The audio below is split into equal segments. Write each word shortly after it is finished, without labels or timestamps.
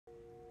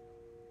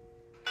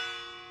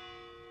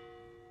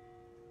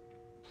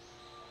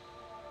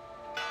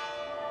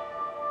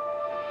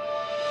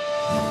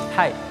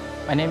Hi,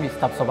 my name is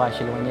Tapsoba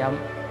Shilwanyam.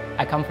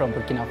 I come from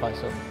Burkina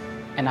Faso,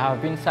 and I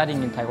have been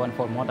studying in Taiwan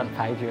for more than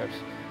 5 years.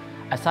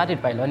 I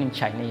started by learning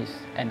Chinese,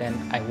 and then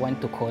I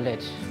went to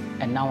college,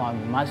 and now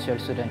I'm a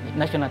master's student at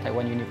National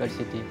Taiwan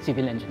University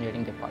Civil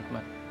Engineering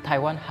Department.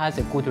 Taiwan has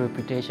a good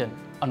reputation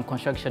on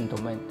construction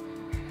domain,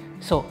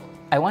 so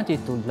I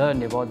wanted to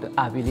learn about the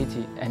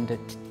ability and the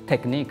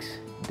techniques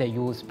they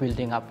use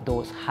building up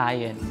those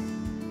high-end,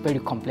 very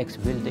complex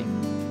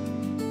buildings.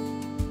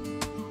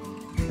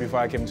 Before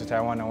I came to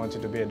Taiwan, I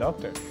wanted to be a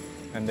doctor.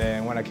 And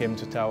then when I came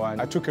to Taiwan,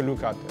 I took a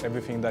look at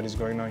everything that is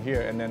going on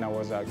here, and then I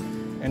was like,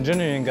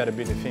 engineering got to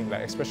be the thing,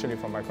 like, especially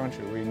for my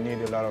country. We need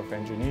a lot of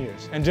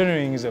engineers.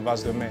 Engineering is a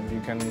vast domain. You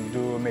can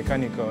do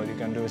mechanical, you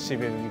can do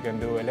civil, you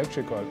can do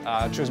electrical.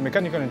 I chose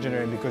mechanical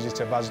engineering because it's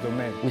a vast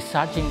domain. We're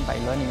starting by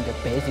learning the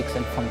basics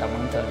and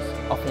fundamentals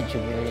of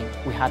engineering.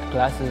 We had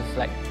classes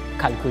like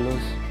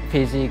calculus,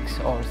 physics,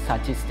 or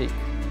statistics.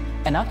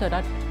 And after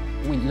that,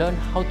 we learned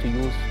how to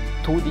use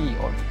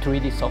 2D or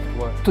 3D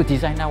software to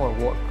design our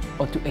work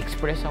or to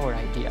express our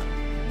idea.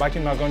 Back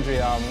in my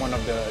country, I'm one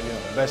of the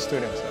best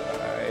students,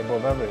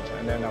 above average.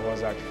 And then I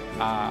was like,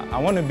 I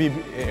want to be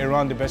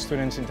around the best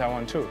students in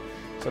Taiwan too.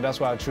 So that's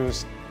why I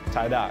chose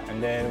Taida.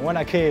 And then when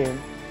I came,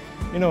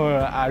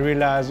 I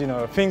realized,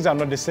 things are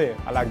not the same.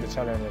 I like the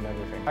challenge and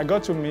everything. I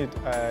got to meet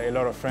a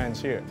lot of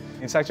friends here.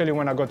 It's actually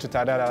when I got to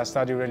Taida that I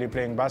started really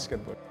playing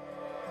basketball.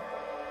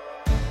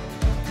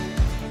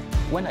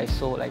 When I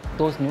saw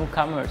those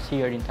newcomers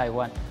here in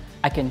Taiwan,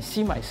 I can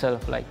see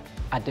myself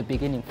at the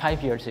beginning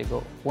 5 years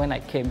ago when I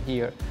came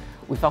here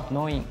without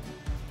knowing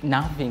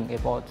nothing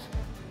about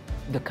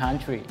the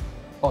country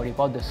or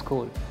about the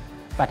school.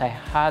 But I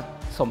had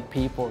some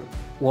people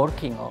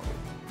working or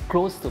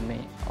close to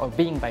me or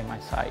being by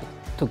my side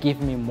to give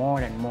me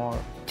more and more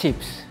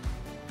tips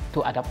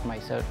to adapt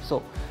myself.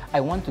 So I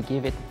want to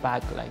give it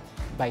back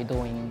by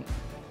doing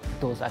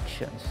those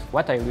actions.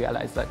 What I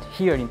realized that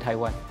here in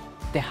Taiwan,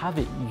 they have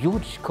a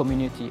huge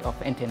community of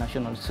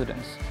international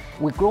students.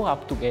 We grow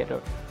up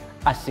together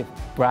as a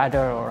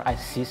brother or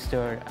as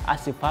sister,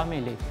 as a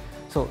family.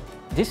 So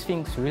these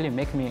things really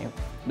make me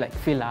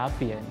feel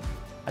happy, and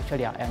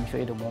actually I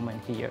enjoy the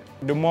moment here.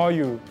 The more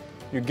you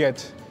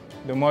get,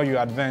 the more you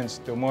advance,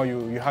 the more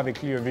you have a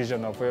clear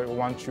vision of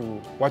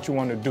what you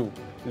want to do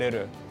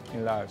later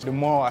in life. The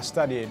more I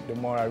studied, the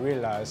more I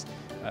realized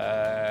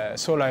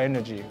solar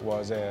energy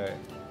was a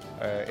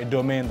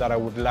domain that I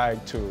would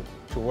like to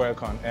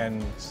work on,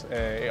 and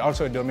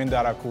also a domain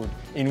that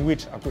in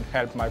which I could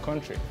help my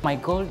country. My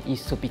goal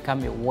is to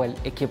become a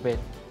well-equipped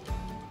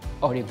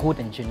or a good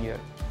engineer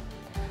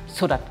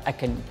so that I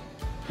can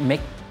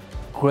make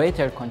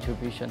greater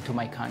contribution to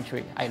my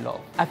country I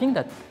love. I think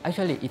that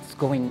actually it's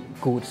going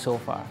good so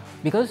far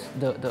because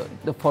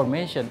the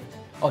formation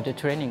or the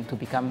training to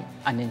become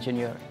an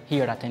engineer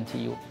here at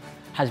NTU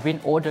has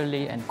been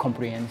orderly and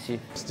comprehensive.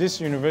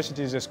 This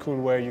university is a school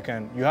where you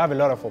have a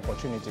lot of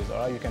opportunities,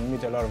 all right? You can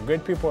meet a lot of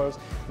great people, and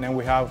then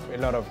we have a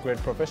lot of great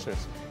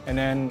professors. And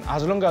then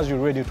as long as you're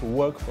ready to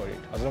work for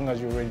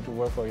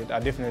it, I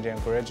definitely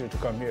encourage you to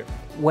come here.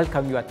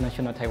 Welcome you at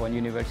National Taiwan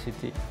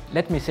University.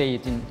 Let me say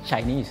it in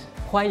Chinese.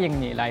 欢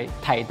迎你来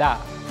台大。